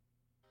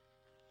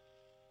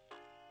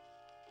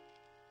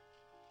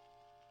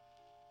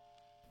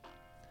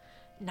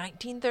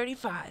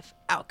1935,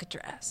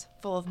 Alcatraz,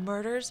 full of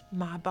murders,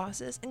 mob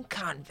bosses, and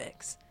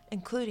convicts,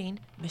 including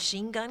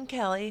Machine Gun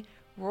Kelly,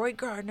 Roy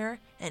Gardner,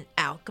 and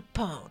Al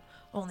Capone,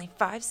 only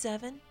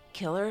 5'7",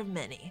 killer of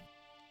many.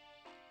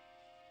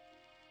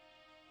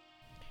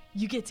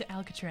 You get to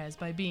Alcatraz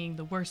by being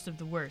the worst of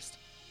the worst,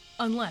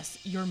 unless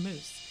you're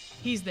Moose.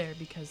 He's there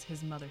because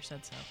his mother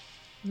said so.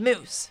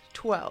 Moose,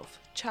 12,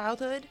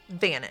 childhood,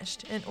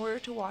 vanished in order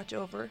to watch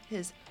over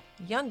his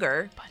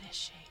younger But is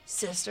she?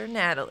 sister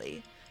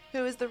Natalie,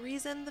 who is the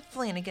reason the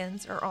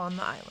Flanagans are on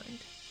the island.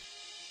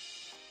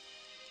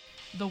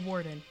 The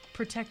warden,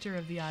 protector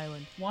of the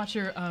island,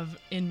 watcher of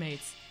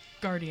inmates,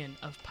 guardian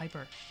of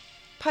Piper.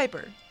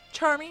 Piper,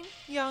 charming,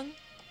 young,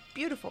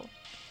 beautiful.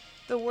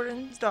 The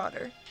warden's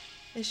daughter.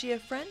 Is she a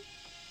friend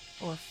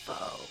or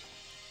foe?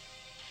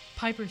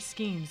 Piper's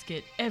schemes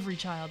get every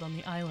child on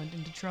the island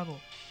into trouble,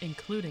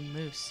 including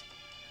Moose.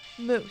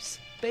 Moose,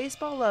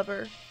 baseball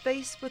lover,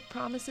 faced with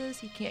promises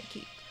he can't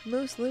keep.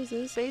 Moose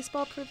loses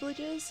baseball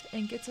privileges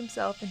and gets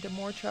himself into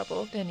more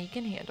trouble than he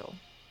can handle.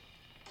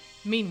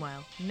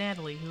 Meanwhile,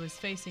 Natalie, who is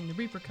facing the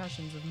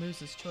repercussions of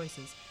Moose's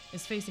choices,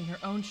 is facing her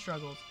own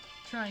struggles,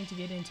 trying to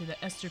get into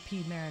the Esther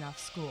P. Marinoff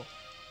School.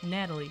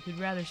 Natalie, who'd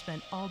rather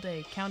spend all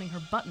day counting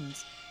her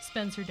buttons,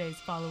 spends her days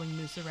following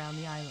Moose around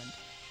the island.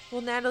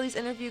 Will Natalie's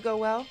interview go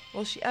well?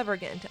 Will she ever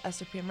get into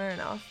Esther P.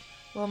 Marinoff?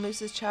 Will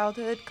Moose's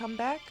childhood come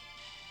back?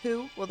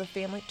 Who will the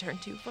family turn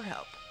to for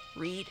help?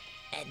 Read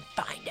and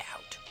find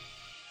out.